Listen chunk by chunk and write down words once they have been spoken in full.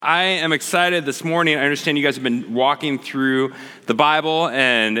I am excited this morning. I understand you guys have been walking through the Bible,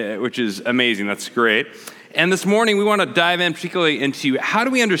 and which is amazing. That's great. And this morning, we want to dive in particularly into how do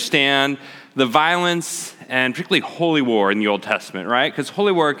we understand the violence and particularly holy war in the Old Testament, right? Because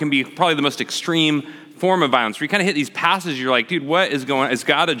holy war can be probably the most extreme form of violence, where you kind of hit these passages, you're like, dude, what is going on? Is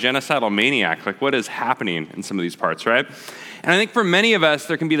God a genocidal maniac? Like, what is happening in some of these parts, right? And I think for many of us,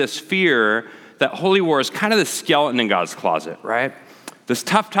 there can be this fear that holy war is kind of the skeleton in God's closet, right? This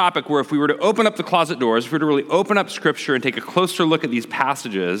tough topic where if we were to open up the closet doors, if we were to really open up Scripture and take a closer look at these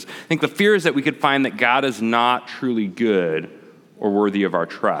passages, I think the fear is that we could find that God is not truly good or worthy of our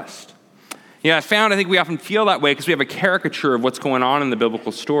trust. I think we often feel that way because we have a caricature of what's going on in the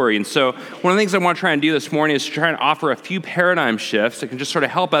biblical story. And so one of the things I want to try and do this morning is to try and offer a few paradigm shifts that can just sort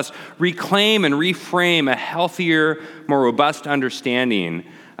of help us reclaim and reframe a healthier, more robust understanding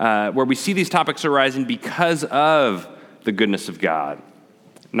where we see these topics arising because of the goodness of God,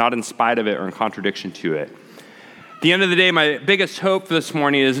 not in spite of it or in contradiction to it. At the end of the day, my biggest hope for this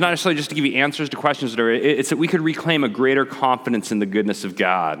morning is not necessarily just to give you answers to questions, it's that we could reclaim a greater confidence in the goodness of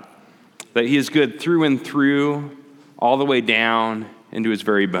God, that he is good through and through, all the way down into his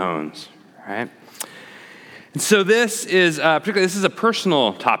very bones, right? And so this is a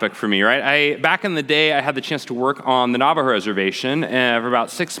personal topic for me, right? Back in the day, I had the chance to work on the Navajo Reservation for about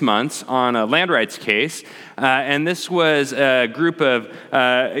 6 months on a land rights case, and this was a group of,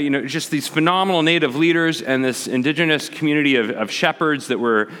 just these phenomenal Native leaders and this indigenous community of shepherds that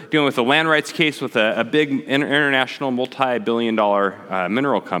were dealing with a land rights case with a big international multi-billion-dollar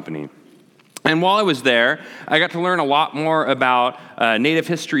mineral company. And while I was there, I got to learn a lot more about Native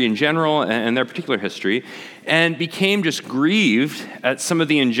history in general and their particular history, and became just grieved at some of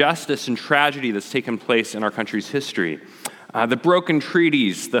the injustice and tragedy that's taken place in our country's history. The broken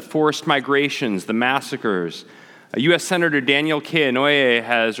treaties, the forced migrations, the massacres. U.S. Senator Daniel K. Inouye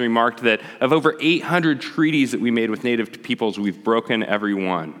has remarked that of over 800 treaties that we made with Native peoples, we've broken every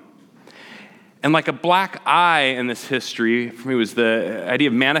one. And like a black eye in this history, for me, was the idea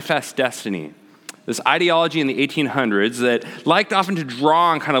of manifest destiny. This ideology in the 1800s that liked often to draw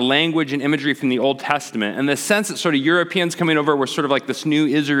on kind of language and imagery from the Old Testament, and the sense that sort of Europeans coming over were sort of like this new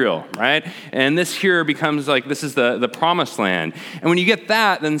Israel, right? And this here becomes like this is the promised land. And when you get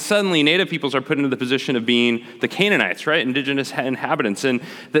that, then suddenly Native peoples are put into the position of being the Canaanites, right? Indigenous inhabitants. And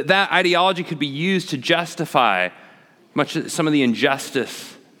that ideology could be used to justify some of the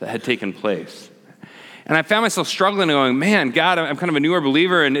injustice that had taken place. And I found myself struggling and going, man, God, I'm kind of a newer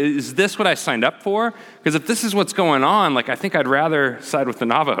believer, and is this what I signed up for? Because if this is what's going on, I think I'd rather side with the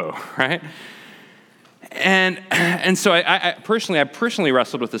Navajo, right? And so I personally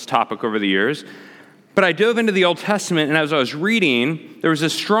wrestled with this topic over the years, but I dove into the Old Testament, and as I was reading, there was a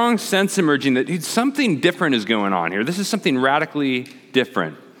strong sense emerging that something different is going on here. This is something radically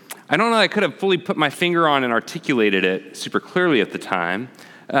different. I don't know that I could have fully put my finger on and articulated it super clearly at the time,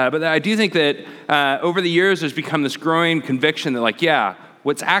 but I do think that over the years, there's become this growing conviction that,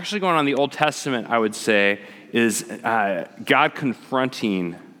 what's actually going on in the Old Testament, I would say, is God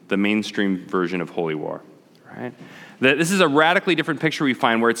confronting the mainstream version of holy war, right? That this is a radically different picture we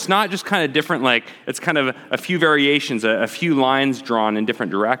find where it's not just kind of different, it's kind of a few variations, a few lines drawn in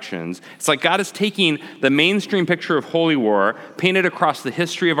different directions. It's like God is taking the mainstream picture of holy war, painted across the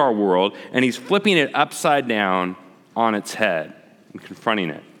history of our world, and he's flipping it upside down on its head and confronting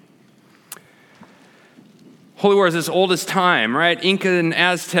it. Holy war is as old as time, right? Inca and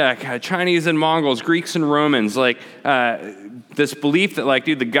Aztec, Chinese and Mongols, Greeks and Romans, this belief that,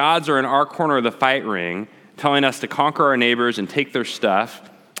 the gods are in our corner of the fight ring, telling us to conquer our neighbors and take their stuff,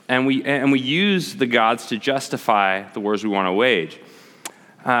 and we use the gods to justify the wars we want to wage.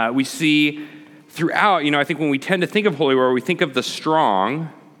 We see throughout, I think when we tend to think of holy war, we think of the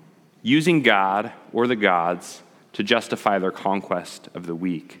strong using God or the gods to justify their conquest of the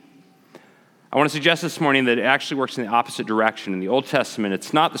weak. I want to suggest this morning that it actually works in the opposite direction. In the Old Testament,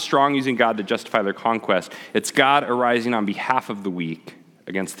 it's not the strong using God to justify their conquest. It's God arising on behalf of the weak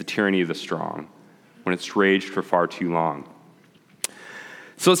against the tyranny of the strong when it's raged for far too long.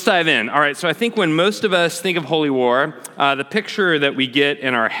 So let's dive in. All right, so I think when most of us think of holy war, the picture that we get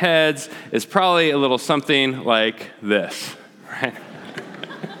in our heads is probably a little something like this, right?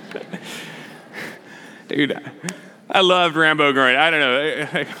 Dude, I loved Rambo growing up. I don't know.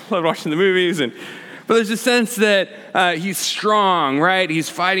 I loved watching the movies. But there's a sense that he's strong, right? He's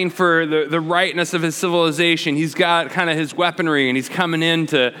fighting for the rightness of his civilization. He's got kind of his weaponry, and he's coming in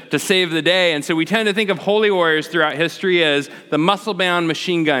to save the day. And so we tend to think of holy warriors throughout history as the muscle-bound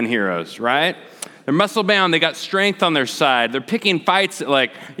machine gun heroes, right? They're muscle bound. They got strength on their side. They're picking fights that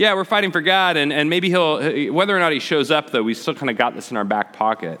like, yeah, we're fighting for God, and maybe whether or not he shows up, though, we still kind of got this in our back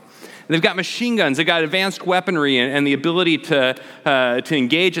pocket. And they've got machine guns. They've got advanced weaponry and the ability to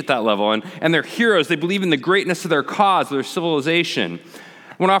engage at that level. And they're heroes. They believe in the greatness of their cause, their civilization.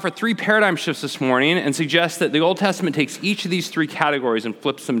 I want to offer 3 paradigm shifts this morning and suggest that the Old Testament takes each of these 3 categories and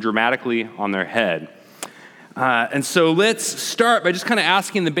flips them dramatically on their head. And so let's start by just kind of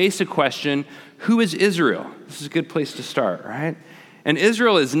asking the basic question, who is Israel? This is a good place to start, right? And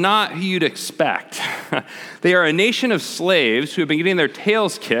Israel is not who you'd expect. They are a nation of slaves who have been getting their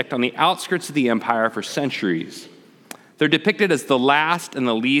tails kicked on the outskirts of the empire for centuries. They're depicted as the last and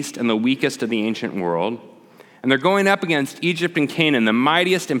the least and the weakest of the ancient world. And they're going up against Egypt and Canaan, the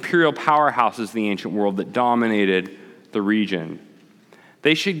mightiest imperial powerhouses of the ancient world that dominated the region.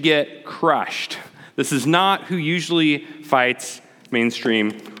 They should get crushed. This is not who usually fights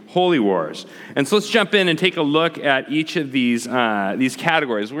mainstream holy wars. And so let's jump in and take a look at each of these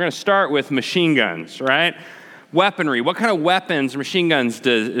categories. We're going to start with machine guns, right? Weaponry. What kind of weapons, machine guns,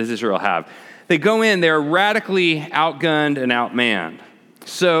 does Israel have? They go in, they're radically outgunned and outmanned.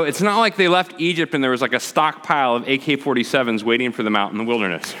 So it's not like they left Egypt and there was like a stockpile of AK-47s waiting for them out in the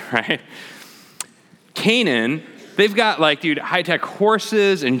wilderness, right? Canaan, they've got high-tech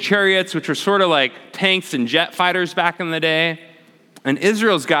horses and chariots, which are sort of like tanks and jet fighters back in the day. And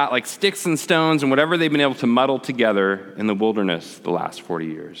Israel's got like sticks and stones and whatever they've been able to muddle together in the wilderness the last 40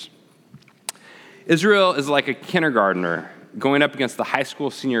 years. Israel is like a kindergartner going up against the high school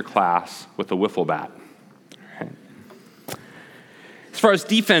senior class with a wiffle bat. As far as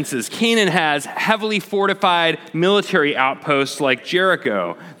defenses, Canaan has heavily fortified military outposts like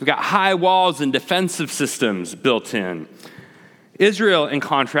Jericho. They've got high walls and defensive systems built in. Israel, in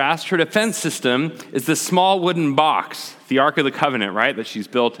contrast, her defense system is this small wooden box, the Ark of the Covenant, right, that she's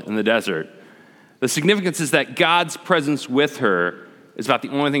built in the desert. The significance is that God's presence with her is about the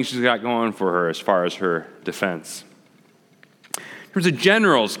only thing she's got going for her as far as her defense. In terms of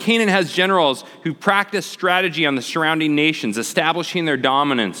generals, Canaan has generals who practice strategy on the surrounding nations, establishing their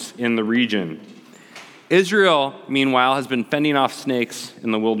dominance in the region. Israel, meanwhile, has been fending off snakes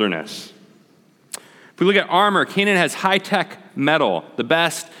in the wilderness. If we look at armor, Canaan has high-tech metal, the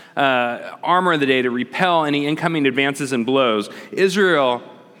best armor of the day to repel any incoming advances and blows. Israel,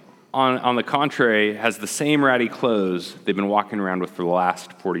 on the contrary, has the same ratty clothes they've been walking around with for the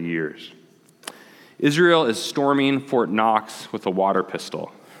last 40 years. Israel is storming Fort Knox with a water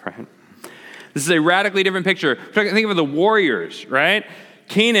pistol, right? This is a radically different picture. Think of the warriors, right?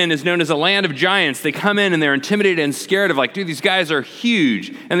 Canaan is known as a land of giants. They come in and they're intimidated and scared of dude, these guys are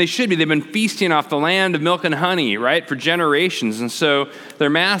huge. And they should be. They've been feasting off the land of milk and honey, right, for generations. And so they're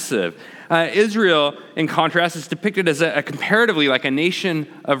massive. Israel, in contrast, is depicted as a comparatively like a nation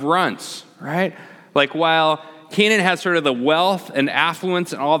of runts, right? Like while Canaan has sort of the wealth and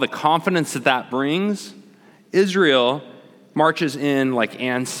affluence and all the confidence that brings, Israel marches in like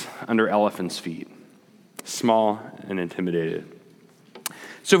ants under elephants' feet, small and intimidated.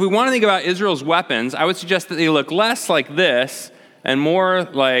 So if we want to think about Israel's weapons, I would suggest that they look less like this and more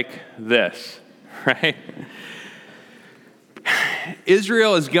like this, right?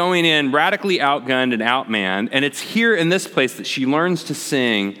 Israel is going in radically outgunned and outmanned, and it's here in this place that she learns to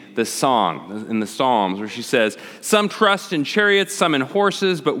sing the song in the Psalms where she says, "Some trust in chariots, some in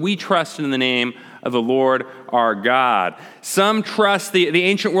horses, but we trust in the name of the Lord our God." Some trust the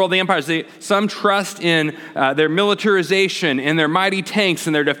ancient world, the empires. Some trust in their militarization, in their mighty tanks,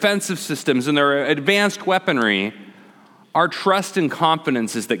 and their defensive systems, and their advanced weaponry. Our trust and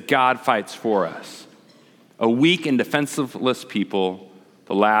confidence is that God fights for us. A weak and defenseless people,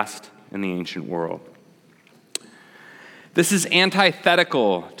 the last in the ancient world. This is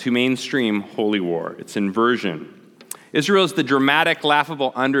antithetical to mainstream holy war. It's inversion. Israel is the dramatic,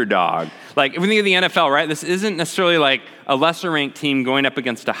 laughable underdog. Like, if we think of the NFL, right? This isn't necessarily like a lesser-ranked team going up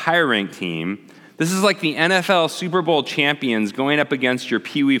against a higher-ranked team. This is like the NFL Super Bowl champions going up against your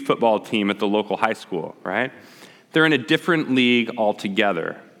Pee Wee football team at the local high school, right? They're in a different league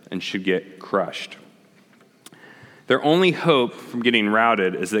altogether and should get crushed. Their only hope from getting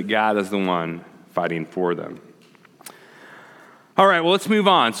routed is that God is the one fighting for them. All right, well, let's move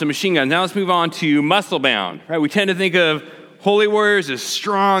on. So machine guns. Now let's move on to muscle-bound. Right? We tend to think of holy warriors as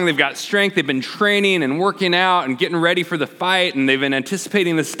strong. They've got strength. They've been training and working out and getting ready for the fight, and they've been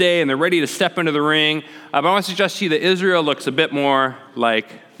anticipating this day, and they're ready to step into the ring. But I want to suggest to you that Israel looks a bit more like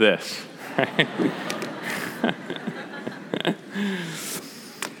this. Right?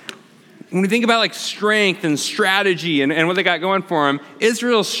 When we think about like strength and strategy and what they got going for them,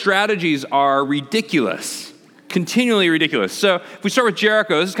 Israel's strategies are ridiculous. continually ridiculous. So if we start with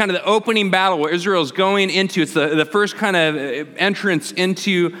Jericho, this is kind of the opening battle where Israel is going into. It's the first kind of entrance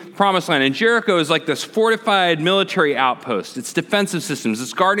into Promised Land. And Jericho is like this fortified military outpost. It's defensive systems.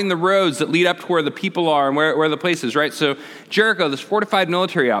 It's guarding the roads that lead up to where the people are and where the place is, right? So Jericho, this fortified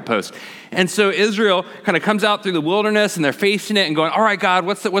military outpost. And so Israel kind of comes out through the wilderness, and they're facing it and going, all right, God,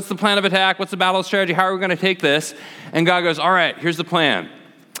 what's the plan of attack? What's the battle strategy? How are we going to take this? And God goes, all right, here's the plan.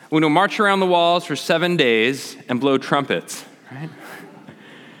 We're going to march around the walls for 7 days and blow trumpets, right?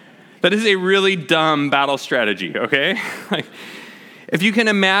 That is a really dumb battle strategy, okay? Like, if you can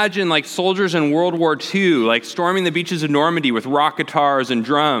imagine like soldiers in World War II, like storming the beaches of Normandy with rock guitars and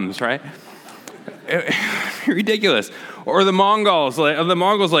drums, right? Ridiculous. Or the Mongols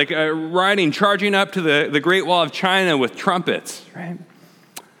charging up to the Great Wall of China with trumpets, right?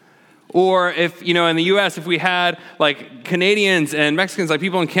 Or if, in the U.S., if we had like Canadians and Mexicans, like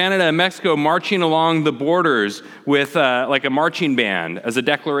people in Canada and Mexico marching along the borders with like a marching band as a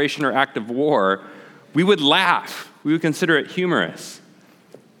declaration or act of war, we would laugh. We would consider it humorous.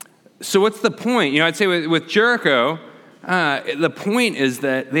 So what's the point? I'd say with Jericho, the point is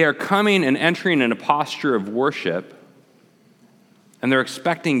that they are coming and entering in a posture of worship, and they're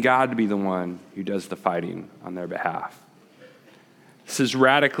expecting God to be the one who does the fighting on their behalf. This is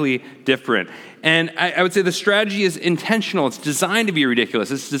radically different. And I would say the strategy is intentional. It's designed to be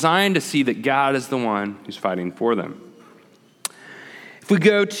ridiculous. It's designed to see that God is the one who's fighting for them. If we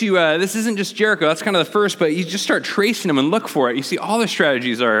go to, this isn't just Jericho, that's kind of the first, but you just start tracing them and look for it. You see all the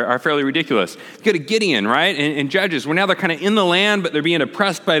strategies are fairly ridiculous. You go to Gideon, right, and Judges, where now they're kind of in the land, but they're being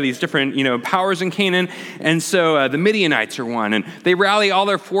oppressed by these different, powers in Canaan. And so the Midianites are one, and they rally all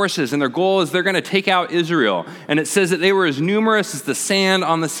their forces, and their goal is they're going to take out Israel. And it says that they were as numerous as the sand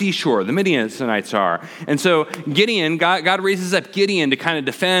on the seashore, the Midianites are. And so Gideon, God raises up Gideon to kind of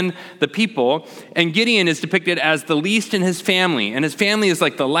defend the people, and Gideon is depicted as the least in his family, and his family is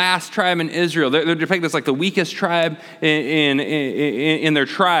like the last tribe in Israel. They're depicted as like the weakest tribe in their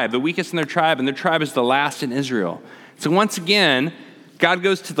tribe, the weakest in their tribe, and their tribe is the last in Israel. So once again, God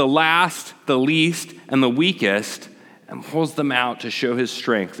goes to the last, the least, and the weakest and pulls them out to show his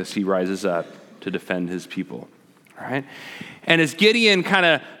strength as he rises up to defend his people. All right? And as Gideon kind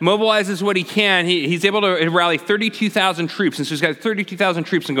of mobilizes what he can, he's able to rally 32,000 troops. And so he's got 32,000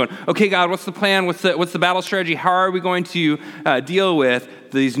 troops and going, okay, God, what's the plan? What's the battle strategy? How are we going to deal with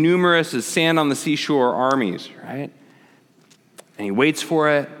these numerous as sand on the seashore armies, right? And he waits for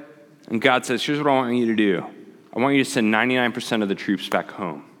it. And God says, here's what I want you to do. I want you to send 99% of the troops back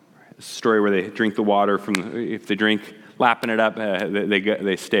home. It's a story where they drink the water if they drink, lapping it up,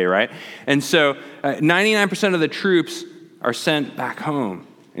 they stay, right? And so 99% of the troops are sent back home,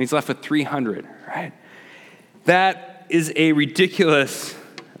 and he's left with 300, right? That is a ridiculous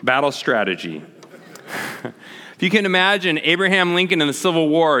battle strategy. If you can imagine Abraham Lincoln in the Civil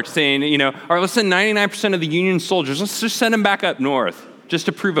War saying, all right, let's send 99% of the Union soldiers, let's just send them back up north just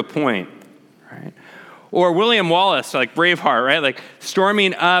to prove a point, right? Or William Wallace, like Braveheart, right? Like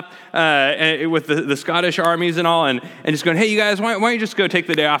storming up with the Scottish armies and all, and just going, hey, you guys, why don't you just go take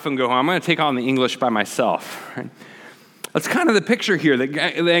the day off and go home? I'm going to take on the English by myself, right? That's kind of the picture here,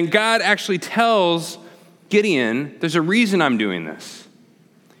 that God actually tells Gideon, there's a reason I'm doing this.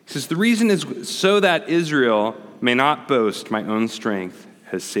 He says, the reason is so that Israel may not boast my own strength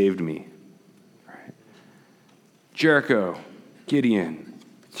has saved me. Right? Jericho, Gideon,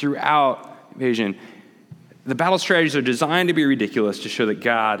 throughout invasion, the battle strategies are designed to be ridiculous to show that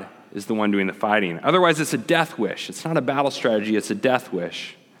God is the one doing the fighting. Otherwise, it's a death wish. It's not a battle strategy, it's a death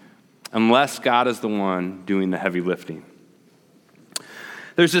wish, unless God is the one doing the heavy lifting.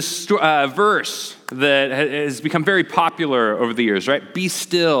 There's this verse that has become very popular over the years, right? Be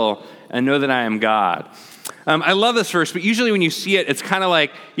still and know that I am God. I love this verse, but usually when you see it, it's kind of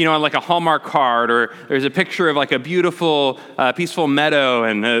like, on like a Hallmark card, or there's a picture of like a beautiful, peaceful meadow,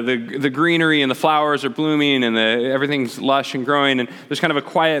 and the greenery and the flowers are blooming, and everything's lush and growing, and there's kind of a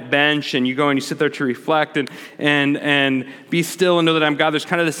quiet bench, and you go and you sit there to reflect and be still and know that I'm God. There's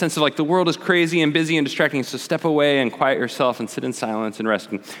kind of this sense of like the world is crazy and busy and distracting, so step away and quiet yourself and sit in silence and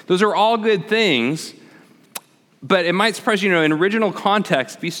rest. And those are all good things. But it might surprise you, in original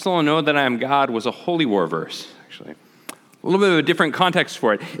context, be still and know that I am God was a holy war verse, actually. A little bit of a different context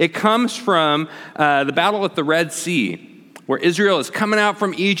for it. It comes from the battle at the Red Sea, where Israel is coming out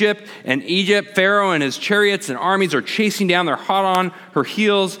from Egypt, and Pharaoh and his chariots and armies are chasing down. They're hot on her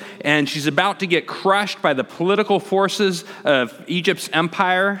heels, and she's about to get crushed by the political forces of Egypt's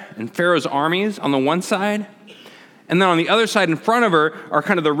empire and Pharaoh's armies on the one side. And then on the other side in front of her are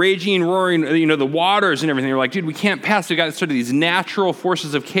kind of the raging, roaring, the waters and everything. They're like, dude, we can't pass. We've got sort of these natural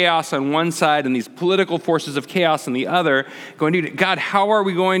forces of chaos on one side and these political forces of chaos on the other. Going, dude, God, how are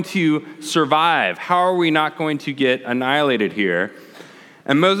we going to survive? How are we not going to get annihilated here?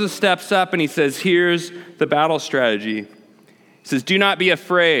 And Moses steps up and he says, here's the battle strategy. He says, do not be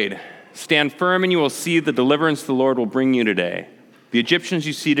afraid. Stand firm and you will see the deliverance the Lord will bring you today. The Egyptians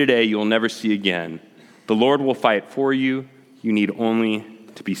you see today, you will never see again. The Lord will fight for you. You need only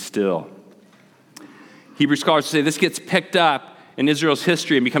to be still. Hebrew scholars say this gets picked up in Israel's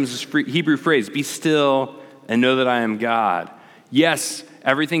history and becomes this Hebrew phrase, be still and know that I am God. Yes,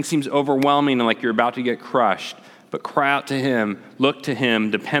 everything seems overwhelming and like you're about to get crushed, but cry out to him, look to him,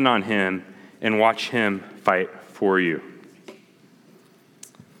 depend on him, and watch him fight for you.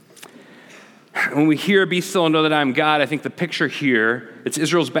 When we hear be still and know that I am God, I think the picture here, it's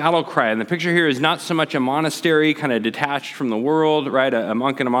Israel's battle cry. And the picture here is not so much a monastery kind of detached from the world, right? A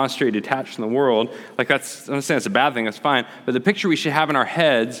monk in a monastery detached from the world. Like I'm not saying it's a bad thing, that's fine. But the picture we should have in our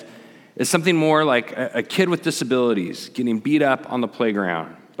heads is something more like a kid with disabilities getting beat up on the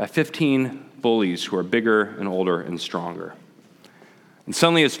playground by 15 bullies who are bigger and older and stronger. And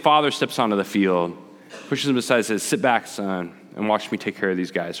suddenly his father steps onto the field, pushes him aside and says, sit back, son, and watch me take care of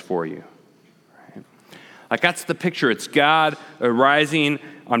these guys for you. Like that's the picture. It's God arising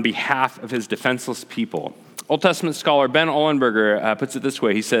on behalf of his defenseless people. Old Testament scholar Ben Ollenberger puts it this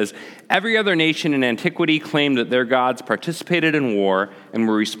way. He says, every other nation in antiquity claimed that their gods participated in war and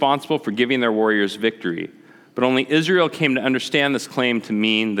were responsible for giving their warriors victory. But only Israel came to understand this claim to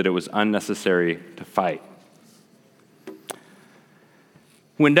mean that it was unnecessary to fight.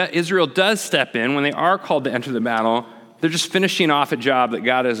 When Israel does step in, when they are called to enter the battle, they're just finishing off a job that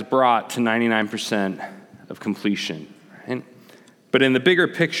God has brought to 99% of completion. Right? But in the bigger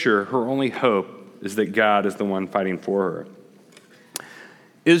picture, her only hope is that God is the one fighting for her.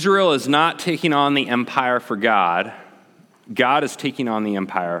 Israel is not taking on the empire for God. God is taking on the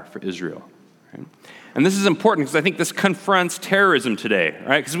empire for Israel. Right? And this is important because I think this confronts terrorism today,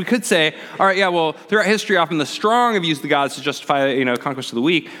 right? Because we could say, all right, yeah, well, throughout history, often the strong have used the gods to justify, conquest of the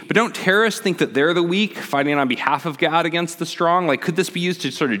weak. But don't terrorists think that they're the weak fighting on behalf of God against the strong? Like, could this be used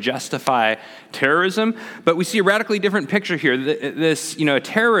to sort of justify terrorism? But we see a radically different picture here. This, a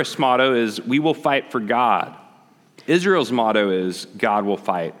terrorist motto is, we will fight for God. Israel's motto is, God will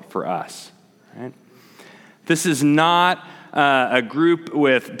fight for us, right? This is not a group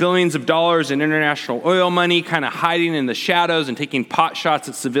with billions of dollars in international oil money kind of hiding in the shadows and taking pot shots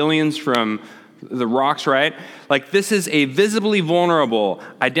at civilians from the rocks, right? Like this is a visibly vulnerable,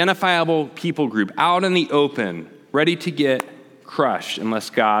 identifiable people group out in the open, ready to get crushed unless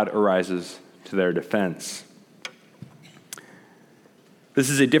God arises to their defense. This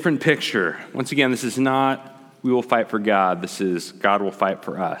is a different picture. Once again, this is not we will fight for God. This is God will fight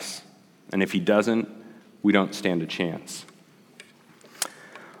for us. And if he doesn't, we don't stand a chance.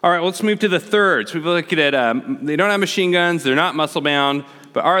 All right, let's move to the third. So we've looked at, they don't have machine guns, they're not muscle-bound,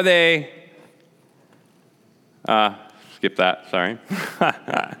 but are they, skip that, sorry.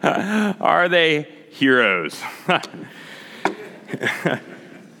 Are they heroes?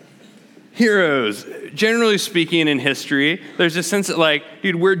 Heroes. Generally speaking in history, there's a sense that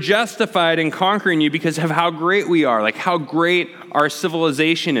dude, we're justified in conquering you because of how great we are, like how great our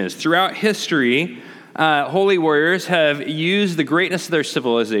civilization is. Throughout history, holy warriors have used the greatness of their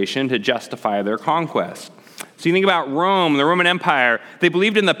civilization to justify their conquest. So you think about Rome, the Roman Empire, they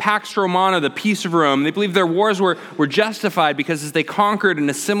believed in the Pax Romana, the peace of Rome. They believed their wars were justified because as they conquered and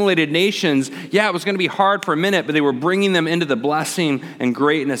assimilated nations, yeah, it was going to be hard for a minute, but they were bringing them into the blessing and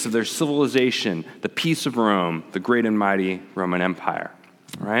greatness of their civilization, the peace of Rome, the great and mighty Roman Empire,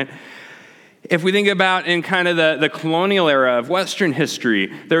 right? If we think about in kind of the colonial era of Western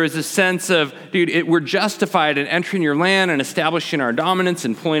history, there is a sense of, dude, we're justified in entering your land and establishing our dominance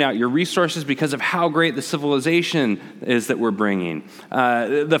and pulling out your resources because of how great the civilization is that we're bringing.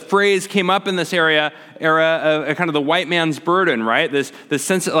 The phrase came up in this era of kind of the white man's burden, right? This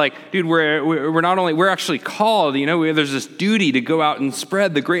sense that dude, we're not only, we're actually called, there's this duty to go out and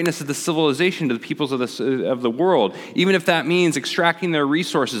spread the greatness of the civilization to the peoples of the world, even if that means extracting their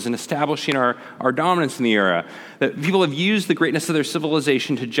resources and establishing our dominance in the era. That people have used the greatness of their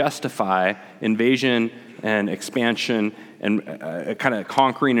civilization to justify invasion and expansion and kind of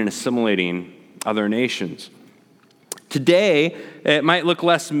conquering and assimilating other nations. Today, it might look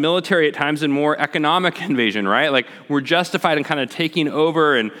less military at times and more economic invasion, right? We're justified in kind of taking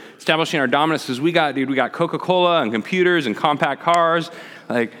over and establishing our dominance because we got Coca-Cola and computers and compact cars.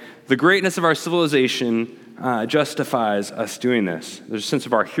 The greatness of our civilization justifies us doing this. There's a sense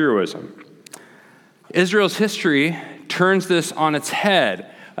of our heroism. Israel's history turns this on its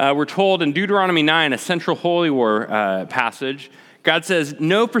head. We're told in Deuteronomy 9, a central Holy War passage, God says,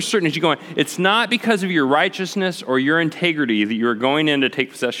 know for certain as you go in, it's not because of your righteousness or your integrity that you are going in to take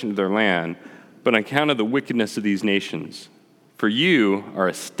possession of their land, but on account of the wickedness of these nations. For you are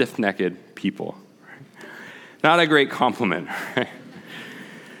a stiff-necked people. Not a great compliment, right?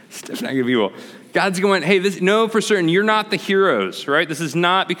 Stiff-necked people. God's going, hey, know for certain you're not the heroes, right? This is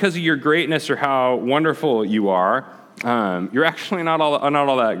not because of your greatness or how wonderful you are. You're actually not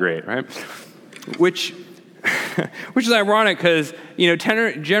all that great, right? Which is ironic because,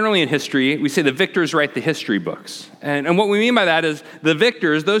 generally in history, we say the victors write the history books. And what we mean by that is the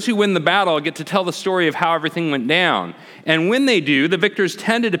victors, those who win the battle, get to tell the story of how everything went down. And when they do, the victors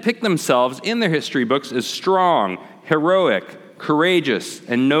tend to depict themselves in their history books as strong, heroic, courageous,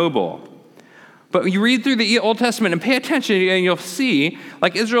 and noble. But you read through the Old Testament and pay attention, and you'll see,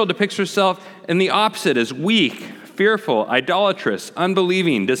 like Israel depicts herself in the opposite as weak, fearful, idolatrous,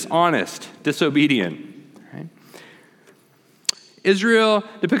 unbelieving, dishonest, disobedient. Right? Israel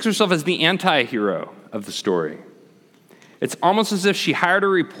depicts herself as the anti-hero of the story. It's almost as if she hired a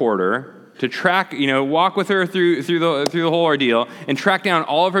reporter to track, walk with her through the whole ordeal and track down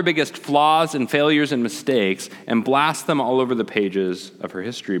all of her biggest flaws and failures and mistakes and blast them all over the pages of her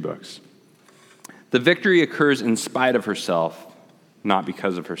history books. The victory occurs in spite of herself, not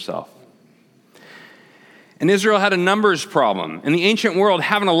because of herself. And Israel had a numbers problem. In the ancient world,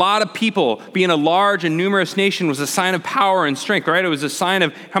 having a lot of people, being a large and numerous nation, was a sign of power and strength, right? It was a sign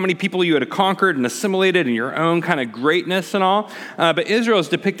of how many people you had conquered and assimilated and your own kind of greatness and all. But Israel is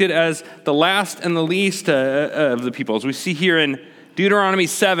depicted as the last and the least of the people. As we see here in Deuteronomy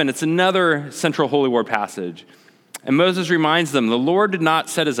 7, it's another central Holy War passage. And Moses reminds them, the Lord did not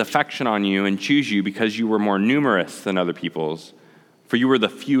set his affection on you and choose you because you were more numerous than other peoples, for you were the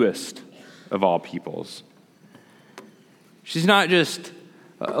fewest of all peoples. She's not just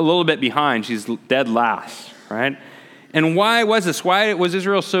a little bit behind, she's dead last, right? And why was this? Why was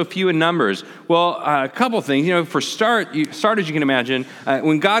Israel so few in numbers? Well, a couple things. For starters, you can imagine,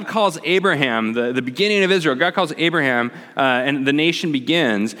 when God calls Abraham, the beginning of Israel, God calls Abraham and the nation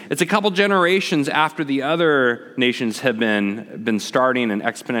begins, it's a couple generations after the other nations have been starting and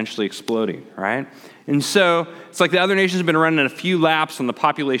exponentially exploding, right? And so it's like the other nations have been running a few laps on the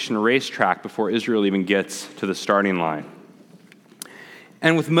population racetrack before Israel even gets to the starting line.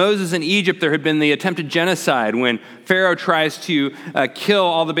 And with Moses in Egypt, there had been the attempted genocide when Pharaoh tries to kill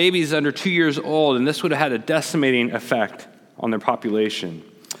all the babies under 2 years old, and this would have had a decimating effect on their population.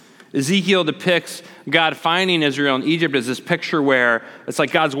 Ezekiel depicts God finding Israel in Egypt as this picture where it's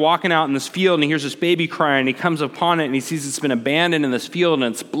like God's walking out in this field and he hears this baby crying, and he comes upon it and he sees it's been abandoned in this field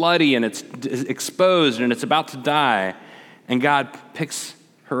and it's bloody and it's exposed and it's about to die. And God picks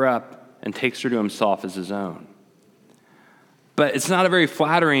her up and takes her to himself as his own. But it's not a very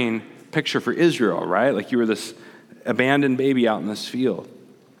flattering picture for Israel, right? Like you were this abandoned baby out in this field.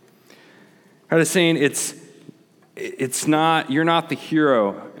 I was saying it's not, you're not the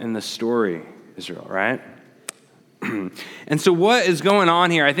hero in the story, Israel, right? And so what is going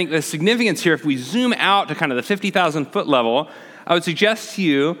on here? I think the significance here, if we zoom out to kind of the 50,000 foot level, I would suggest to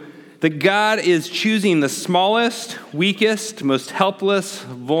you that God is choosing the smallest, weakest, most helpless,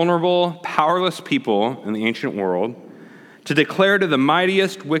 vulnerable, powerless people in the ancient world to declare to the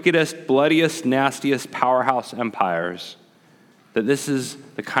mightiest, wickedest, bloodiest, nastiest powerhouse empires that this is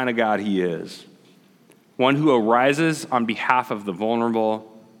the kind of God he is. One who arises on behalf of the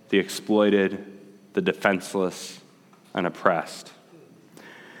vulnerable, the exploited, the defenseless, and oppressed.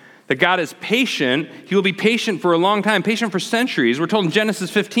 That God is patient. He will be patient for a long time, patient for centuries. We're told in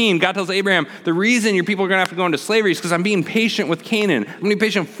Genesis 15, God tells Abraham, the reason your people are going to have to go into slavery is because I'm being patient with Canaan. I'm going to be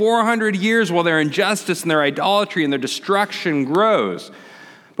patient 400 years while their injustice and their idolatry and their destruction grows.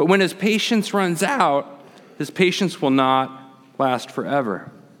 But when his patience runs out, his patience will not last forever.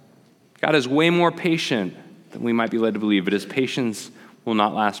 God is way more patient than we might be led to believe, but his patience will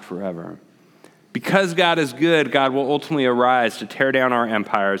not last forever. Because God is good, God will ultimately arise to tear down our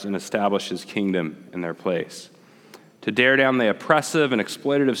empires and establish his kingdom in their place. To tear down the oppressive and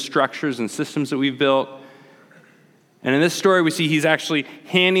exploitative structures and systems that we've built. And in this story, we see he's actually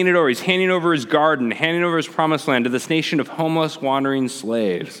handing it over. He's handing over his garden, handing over his promised land to this nation of homeless, wandering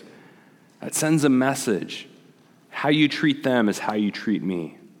slaves. That sends a message. How you treat them is how you treat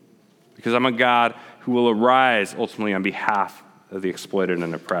me. Because I'm a God who will arise ultimately on behalf of the exploited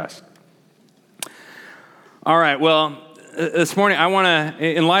and oppressed. All right, well, this morning I want to,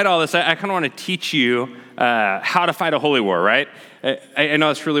 in light of all this, I kind of want to teach you how to fight a holy war, right? I know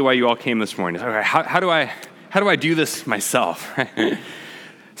that's really why you all came this morning. Okay, how do I do this myself?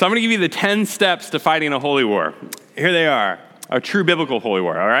 So I'm going to give you the 10 steps to fighting a holy war. Here they are, a true biblical holy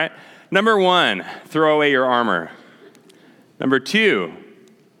war, all right? Number 1, throw away your armor. Number 2,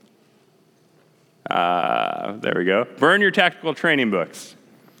 there we go, burn your tactical training books.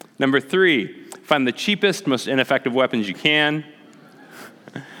 Number 3, find the cheapest, most ineffective weapons you can.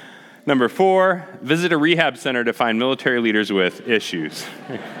 Number 4, visit a rehab center to find military leaders with issues.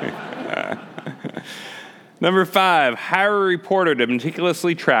 Number 5, hire a reporter to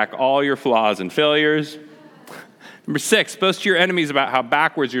meticulously track all your flaws and failures. Number 6, boast to your enemies about how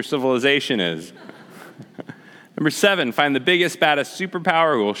backwards your civilization is. Number 7, find the biggest, baddest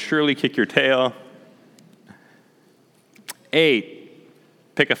superpower who will surely kick your tail.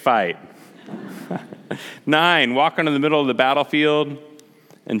 8, pick a fight. 9, walk into the middle of the battlefield.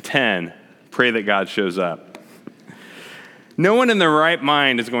 And 10, pray that God shows up. No one in their right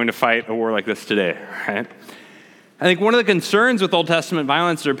mind is going to fight a war like this today, right? I think one of the concerns with Old Testament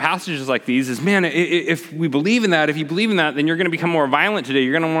violence or passages like these is, man, if we believe in that, if you believe in that, then you're going to become more violent today.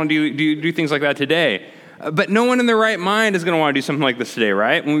 You're going to want to do things like that today. But no one in their right mind is going to want to do something like this today,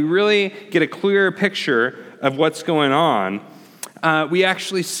 right? When we really get a clearer picture of what's going on, we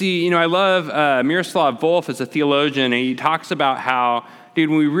actually see, I love Miroslav Volf as a theologian, and he talks about how,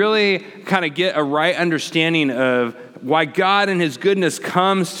 when we really kind of get a right understanding of why God in his goodness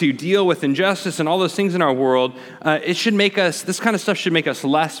comes to deal with injustice and all those things in our world, this kind of stuff should make us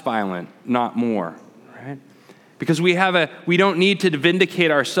less violent, not more, right? Because we don't need to vindicate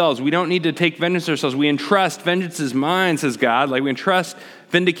ourselves. We don't need to take vengeance ourselves. We entrust, vengeance is mine, says God. Like, we entrust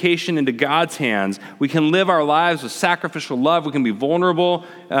vindication into God's hands. We can live our lives with sacrificial love. We can be vulnerable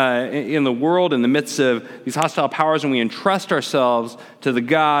in the world in the midst of these hostile powers, and we entrust ourselves to the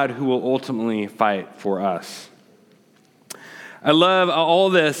God who will ultimately fight for us. I love all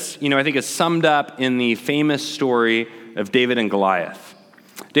this, I think is summed up in the famous story of David and Goliath.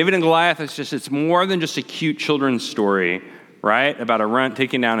 David and Goliath it's more than just a cute children's story, right? About a runt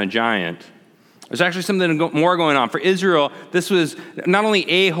taking down a giant. There's actually something more going on. For Israel, this was not only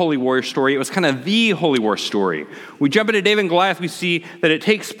a holy war story, it was kind of the holy war story. We jump into David and Goliath, we see that it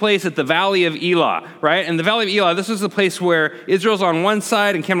takes place at the Valley of Elah, right? And the Valley of Elah, this is the place where Israel's on one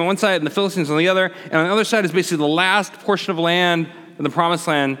side and Cameron on one side and the Philistines on the other. And on the other side is basically the last portion of land in the promised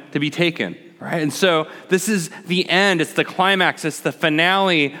land to be taken. Right? And so this is the end. It's the climax. It's the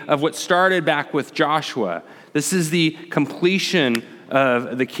finale of what started back with Joshua. This is the completion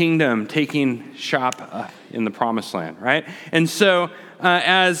of the kingdom taking shop in the promised land, right? And so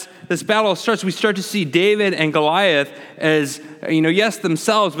as this battle starts, we start to see David and Goliath as, yes,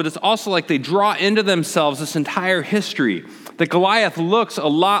 themselves, but it's also like they draw into themselves this entire history. That Goliath looks a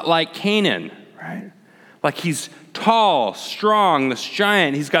lot like Canaan, right? Like he's tall, strong, this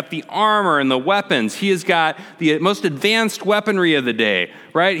giant. He's got the armor and the weapons. He has got the most advanced weaponry of the day,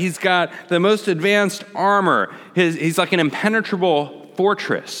 right? He's got the most advanced armor. He's like an impenetrable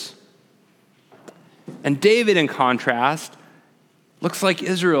fortress. And David, in contrast, looks like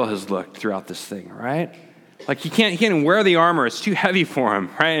Israel has looked throughout this thing, right? Like he can't even wear the armor. It's too heavy for him,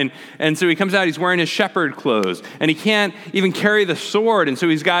 right? And so he comes out, he's wearing his shepherd clothes, and he can't even carry the sword, and so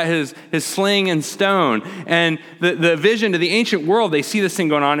he's got his sling and stone. And the vision to the ancient world, they see this thing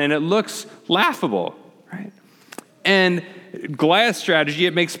going on, and it looks laughable, right? And Goliath's strategy,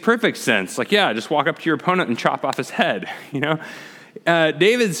 it makes perfect sense. Like, yeah, just walk up to your opponent and chop off his head,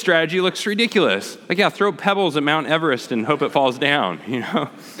 David's strategy looks ridiculous. Like, yeah, throw pebbles at Mount Everest and hope it falls down,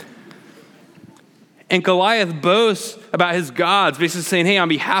 And Goliath boasts about his gods, basically saying, hey, on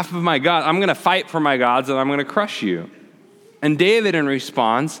behalf of my God, I'm going to fight for my gods and I'm going to crush you. And David, in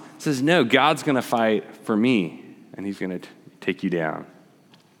response, says, no, God's going to fight for me and he's going to take you down.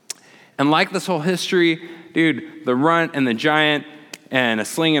 And like this whole history, the runt and the giant and a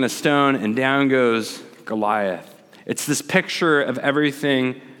sling and a stone, and down goes Goliath. It's this picture of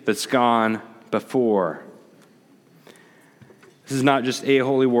everything that's gone before. This is not just a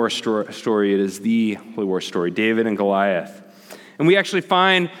holy war story, it is the holy war story, David and Goliath. And we actually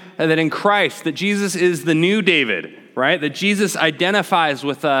find that in Christ, that Jesus is the new David, right? That Jesus identifies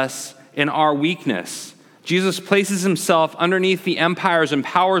with us in our weakness. Jesus places himself underneath the empires and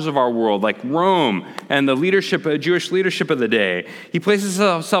powers of our world, like Rome and the Jewish leadership of the day. He places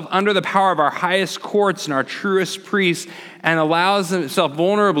himself under the power of our highest courts and our truest priests and allows himself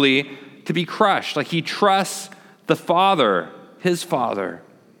vulnerably to be crushed. Like he trusts the Father, his Father,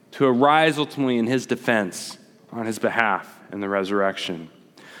 to arise ultimately in his defense on his behalf in the resurrection.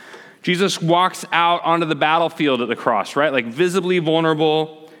 Jesus walks out onto the battlefield at the cross, right? Like visibly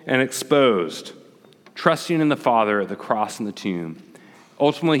vulnerable and exposed, trusting in the Father at the cross and the tomb.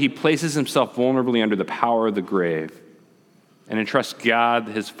 Ultimately, he places himself vulnerably under the power of the grave. and entrusts God,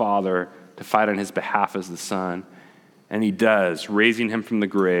 his Father, to fight on his behalf as the Son. And he does, raising him from the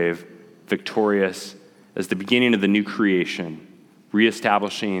grave, victorious as the beginning of the new creation,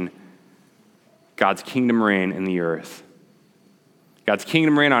 reestablishing God's kingdom reign in the earth. God's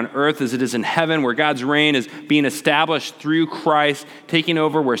kingdom reign on earth as it is in heaven, where God's reign is being established through Christ, taking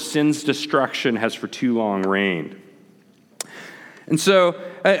over where sin's destruction has for too long reigned. And so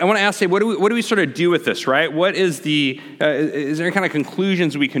I want to ask, what do we sort of do with this, right? What is is there any kind of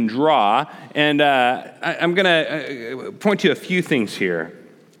conclusions we can draw? And I'm going to point to a few things here.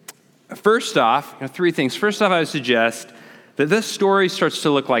 First off, three things. First off, I would suggest that this story starts to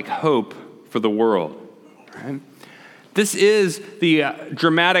look like hope for the world, right? This is the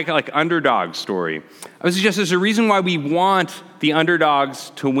dramatic, underdog story. I would suggest there's a reason why we want the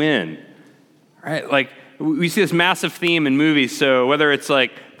underdogs to win, right? We see this massive theme in movies, so whether it's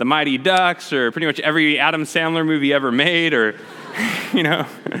like The Mighty Ducks or pretty much every Adam Sandler movie ever made, or,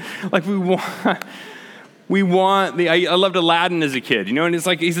 we want I loved Aladdin as a kid, and it's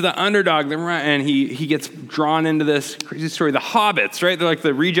like he's the underdog, and he gets drawn into this crazy story. The Hobbits, right? They're like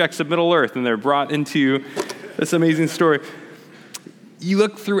the rejects of Middle Earth, and they're brought into this amazing story. You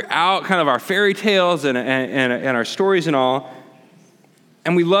look throughout kind of our fairy tales and our stories and all,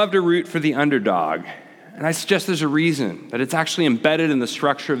 and we love to root for the underdog. And I suggest there's a reason, that it's actually embedded in the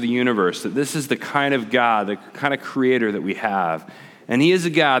structure of the universe, that this is the kind of God, the kind of creator that we have. And he is a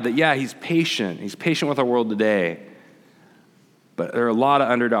God that, he's patient. He's patient with our world today. But there are a lot of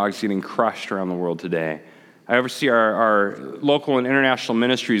underdogs getting crushed around the world today. I oversee our local and international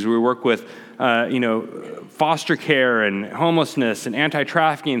ministries where we work with, foster care and homelessness and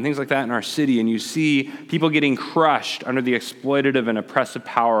anti-trafficking and things like that in our city. And you see people getting crushed under the exploitative and oppressive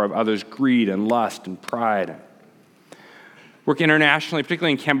power of others' greed and lust and pride. Work internationally,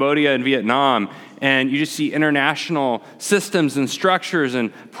 particularly in Cambodia and Vietnam, and you just see international systems and structures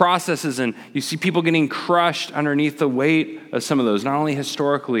and processes, and you see people getting crushed underneath the weight of some of those, not only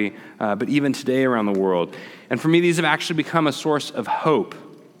historically, but even today around the world. And for me, these have actually become a source of hope.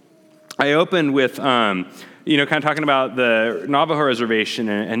 I opened with, kind of talking about the Navajo reservation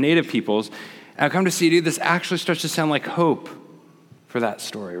and Native peoples, and I've come to see, this actually starts to sound like hope for that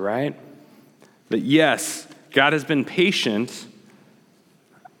story, right? That yes, God has been patient,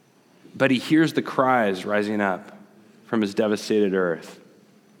 but he hears the cries rising up from his devastated earth.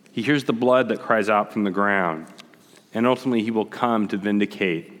 He hears the blood that cries out from the ground, and ultimately he will come to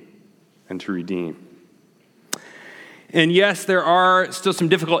vindicate and to redeem. And yes, there are still some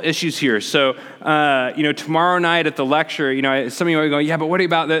difficult issues here. So, tomorrow night at the lecture, some of you are going, but what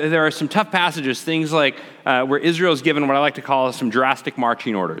about, there are some tough passages, things like where Israel is given what I like to call some drastic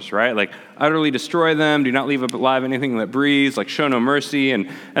marching orders, right? Like utterly destroy them, do not leave alive anything that breathes, like show no mercy. And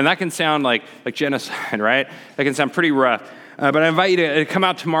that can sound like genocide, right? That can sound pretty rough. But I invite you to come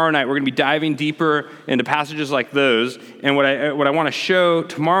out tomorrow night. We're going to be diving deeper into passages like those. And what I want to show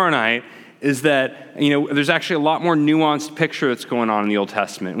tomorrow night is that, there's actually a lot more nuanced picture that's going on in the Old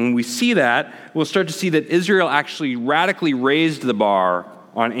Testament. When we see that, we'll start to see that Israel actually radically raised the bar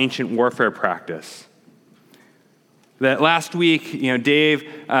on ancient warfare practice. That last week, Dave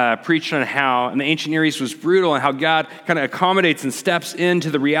preached on how in the ancient Near East was brutal and how God kind of accommodates and steps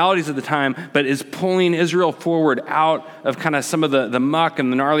into the realities of the time, but is pulling Israel forward out of kind of some of the muck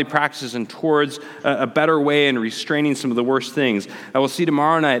and the gnarly practices and towards a better way and restraining some of the worst things. I will see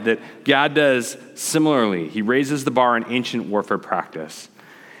tomorrow night that God does similarly. He raises the bar in ancient warfare practice.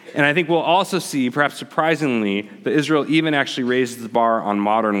 And I think we'll also see, perhaps surprisingly, that Israel even actually raises the bar on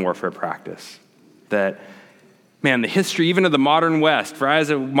modern warfare practice. That the history, even of the modern West, for I as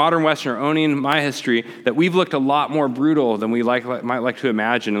a modern Westerner owning my history, that we've looked a lot more brutal than we might like to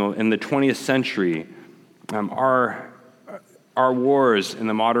imagine in the 20th century. Our wars in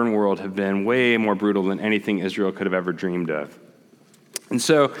the modern world have been way more brutal than anything Israel could have ever dreamed of. And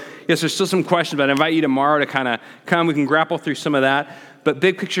so, yes, there's still some questions, but I invite you tomorrow to kind of come. We can grapple through some of that. But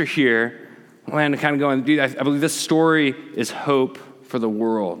big picture here, to kind of go and do, I believe this story is hope for the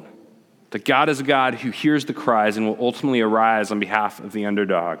world. That God is a God who hears the cries and will ultimately arise on behalf of the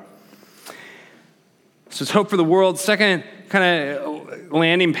underdog. So it's hope for the world. Second kind of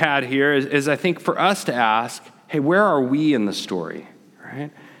landing pad here is I think for us to ask, hey, where are we in the story,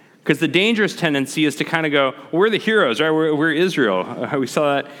 right? Because the dangerous tendency is to kind of go, well, we're the heroes, right? We're Israel. We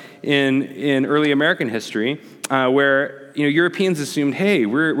saw that in early American history where Europeans assumed, hey,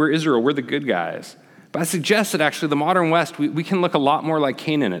 we're Israel, we're the good guys. But I suggest that actually the modern West, we can look a lot more like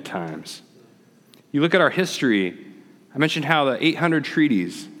Canaan at times. You look at our history, I mentioned how the 800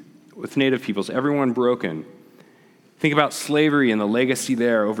 treaties with Native peoples, everyone broken. Think about slavery and the legacy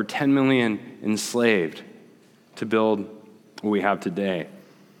there, over 10 million enslaved to build what we have today.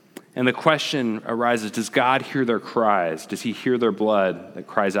 And the question arises, does God hear their cries? Does he hear their blood that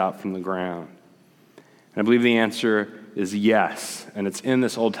cries out from the ground? And I believe the answer is yes. And it's in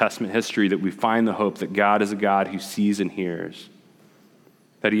this Old Testament history that we find the hope that God is a God who sees and hears,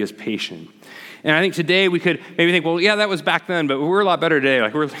 that he is patient. And I think today we could maybe think, well, yeah, that was back then, but we're a lot better today.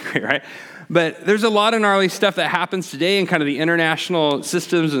 Like, we're great, right? But there's a lot of gnarly stuff that happens today in kind of the international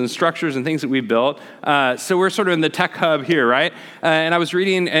systems and structures and things that we've built. So we're sort of in the tech hub here, right? And I was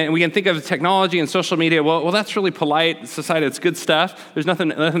reading, and we can think of technology and social media. Well, that's really polite society. It's good stuff. There's nothing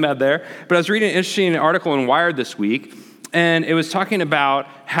bad there. But I was reading an interesting article in Wired this week, and it was talking about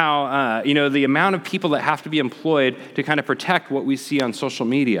how, the amount of people that have to be employed to kind of protect what we see on social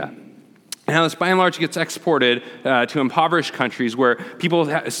media. And how this, by and large, gets exported to impoverished countries where people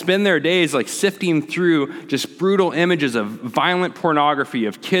spend their days like sifting through just brutal images of violent pornography,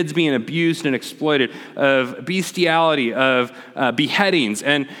 of kids being abused and exploited, of bestiality, of beheadings.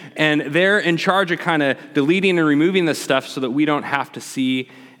 And they're in charge of kind of deleting and removing this stuff so that we don't have to see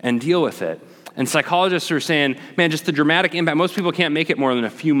and deal with it. And psychologists are saying, man, just the dramatic impact. Most people can't make it more than a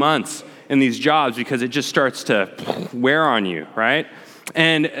few months in these jobs because it just starts to wear on you, right?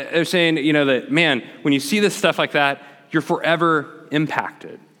 And they're saying, that, man, when you see this stuff like that, you're forever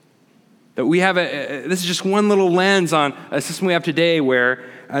impacted. That we have this is just one little lens on a system we have today where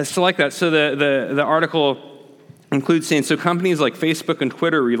it's still like that. So the article includes saying, so companies like Facebook and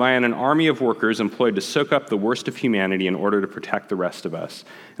Twitter rely on an army of workers employed to soak up the worst of humanity in order to protect the rest of us.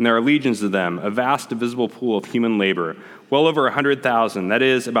 And there are legions of them, a vast divisible pool of human labor, well over 100,000. That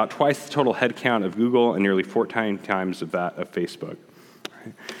is about twice the total headcount of Google and nearly 14 times of that of Facebook.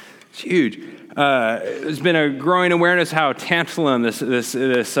 It's huge. There's been a growing awareness how tantalum,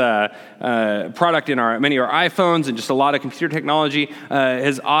 this product in many of our iPhones and just a lot of computer technology,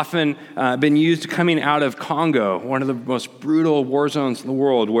 has often been used coming out of Congo, one of the most brutal war zones in the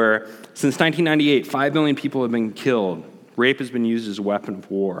world, where since 1998, 5 million people have been killed. Rape has been used as a weapon of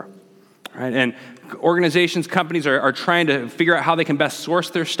war. Right? And organizations, companies are trying to figure out how they can best source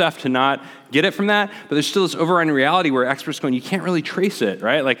their stuff to not get it from that, but there's still this overriding reality where experts going, you can't really trace it,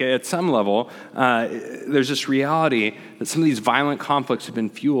 right? Like at some level, there's this reality that some of these violent conflicts have been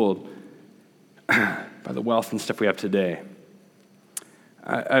fueled by the wealth and stuff we have today.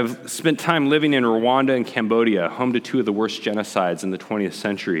 I've spent time living in Rwanda and Cambodia, home to two of the worst genocides in the 20th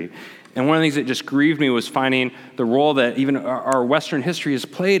century. And one of the things that just grieved me was finding the role that even our Western history has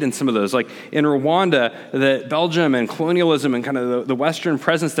played in some of those. Like in Rwanda, that Belgium and colonialism and kind of the Western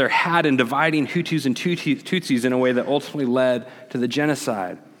presence there had in dividing Hutus and Tutsis in a way that ultimately led to the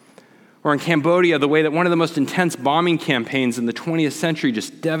genocide. Or in Cambodia, the way that one of the most intense bombing campaigns in the 20th century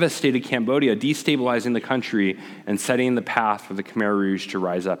just devastated Cambodia, destabilizing the country and setting the path for the Khmer Rouge to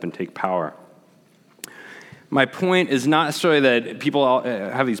rise up and take power. My point is not necessarily that people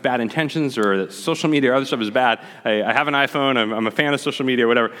have these bad intentions or that social media or other stuff is bad. I have an iPhone, I'm a fan of social media,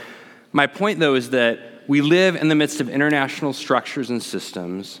 whatever. My point, though, is that we live in the midst of international structures and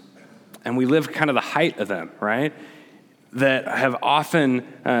systems, and we live kind of the height of them, right? That have often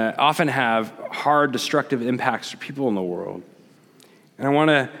have hard, destructive impacts for people in the world. And I want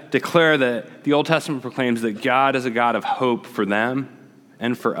to declare that the Old Testament proclaims that God is a God of hope for them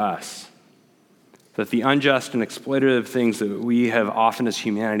and for us. That the unjust and exploitative things that we have often as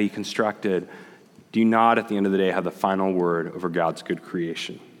humanity constructed do not, at the end of the day, have the final word over God's good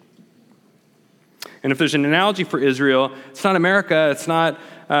creation. And if there's an analogy for Israel, it's not America, it's not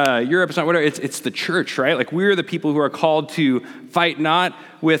Europe, it's not whatever, it's the church, right? Like we're the people who are called to fight not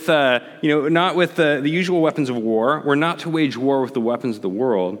with the usual weapons of war. We're not to wage war with the weapons of the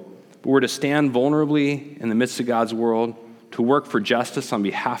world, but we're to stand vulnerably in the midst of God's world, to work for justice on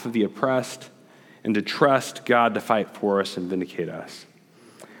behalf of the oppressed, and to trust God to fight for us and vindicate us.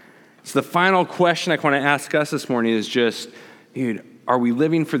 So the final question I want to ask us this morning is just, are we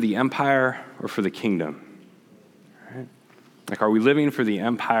living for the empire or for the kingdom? Right? Like, are we living for the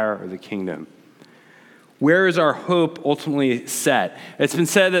empire or the kingdom? Where is our hope ultimately set? It's been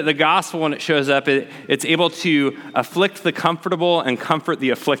said that the gospel, when it shows up, it's able to afflict the comfortable and comfort the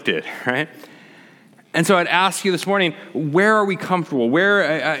afflicted, right? And so I'd ask you this morning, where are we comfortable?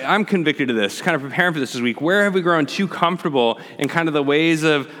 I'm convicted of this, kind of preparing for this week. Where have we grown too comfortable in kind of the ways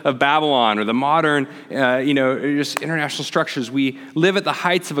of Babylon or the modern, just international structures? We live at the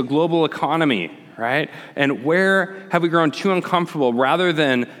heights of a global economy, right? And where have we grown too uncomfortable rather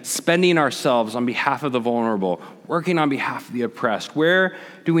than spending ourselves on behalf of the vulnerable, working on behalf of the oppressed? Where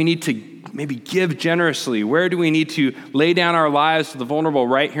do we need to maybe give generously? Where do we need to lay down our lives for the vulnerable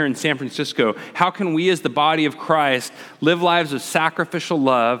right here in San Francisco? How can we as the body of Christ live lives of sacrificial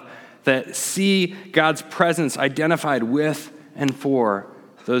love that see God's presence identified with and for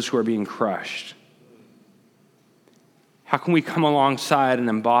those who are being crushed? How can we come alongside and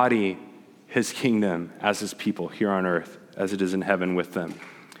embody his kingdom as his people here on earth as it is in heaven with them?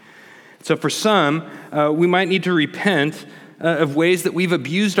 So for some, we might need to repent of ways that we've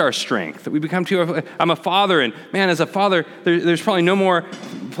abused our strength, that we become too, I'm a father, and man, as a father, there's probably no more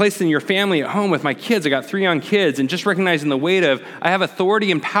place than your family at home with my kids. I got 3 young kids, and just recognizing the weight of, I have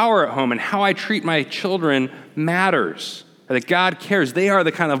authority and power at home, and how I treat my children matters, or that God cares. They are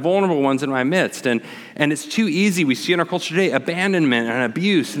the kind of vulnerable ones in my midst, and it's too easy. We see in our culture today abandonment and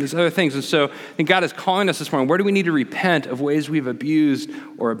abuse and these other things, and so I think God is calling us this morning. Where do we need to repent of ways we've abused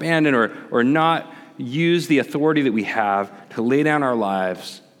or abandoned or not use the authority that we have to lay down our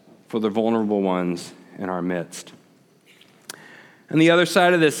lives for the vulnerable ones in our midst? And the other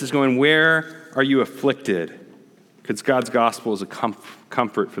side of this is going, where are you afflicted? Because God's gospel is a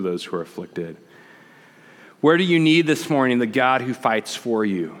comfort for those who are afflicted. Where do you need this morning the God who fights for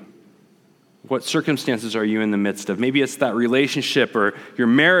you? What circumstances are you in the midst of? Maybe it's that relationship or your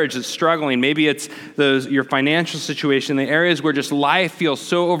marriage that's struggling. Maybe it's your financial situation, the areas where just life feels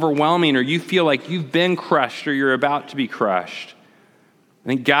so overwhelming, or you feel like you've been crushed or you're about to be crushed. I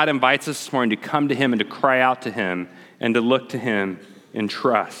think God invites us this morning to come to him and to cry out to him and to look to him in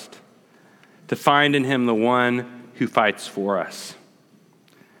trust, to find in him the one who fights for us.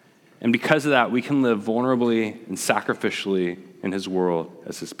 And because of that, we can live vulnerably and sacrificially in his world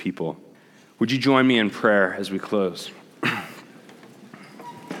as his people. Would you join me in prayer as we close?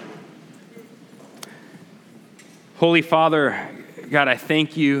 Holy Father, God, I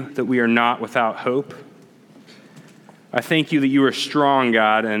thank you that we are not without hope. I thank you that you are strong,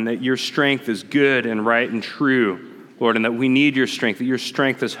 God, and that your strength is good and right and true, Lord, and that we need your strength, that your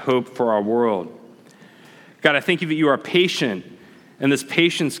strength is hope for our world. God, I thank you that you are patient, and this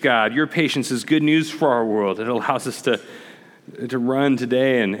patience, God, your patience is good news for our world. It allows us to run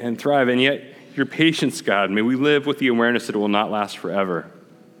today and thrive, and yet your patience, God, may we live with the awareness that it will not last forever,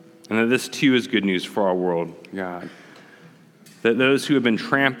 and that this too is good news for our world, God. That those who have been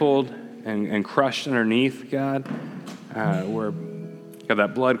trampled and crushed underneath, God, where God,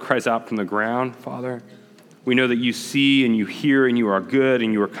 that blood cries out from the ground, Father, we know that you see and you hear and you are good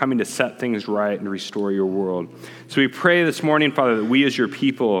and you are coming to set things right and restore your world. So we pray this morning, Father, that we as your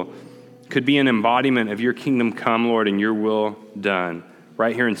people could be an embodiment of your kingdom come, Lord, and your will done,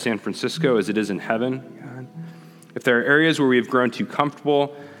 right here in San Francisco as it is in heaven, God. If there are areas where we've grown too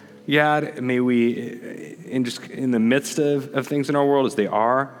comfortable, God, may we, in the midst of things in our world as they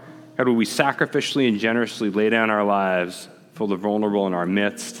are, God, will we sacrificially and generously lay down our lives for the vulnerable in our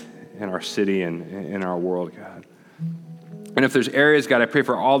midst, in our city, and in our world, God. And if there's areas, God, I pray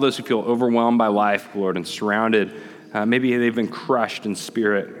for all those who feel overwhelmed by life, Lord, and surrounded, maybe they've been crushed in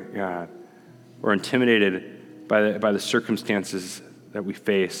spirit, God, or intimidated by the circumstances that we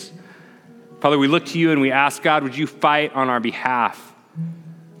face. Father, we look to you and we ask, God, would you fight on our behalf?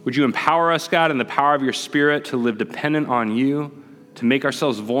 Would you empower us, God, in the power of your Spirit to live dependent on you, to make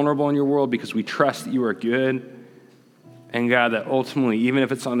ourselves vulnerable in your world because we trust that you are good. And God, that ultimately, even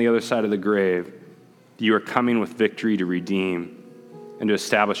if it's on the other side of the grave, you are coming with victory to redeem and to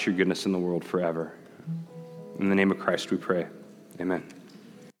establish your goodness in the world forever. In the name of Christ we pray. Amen.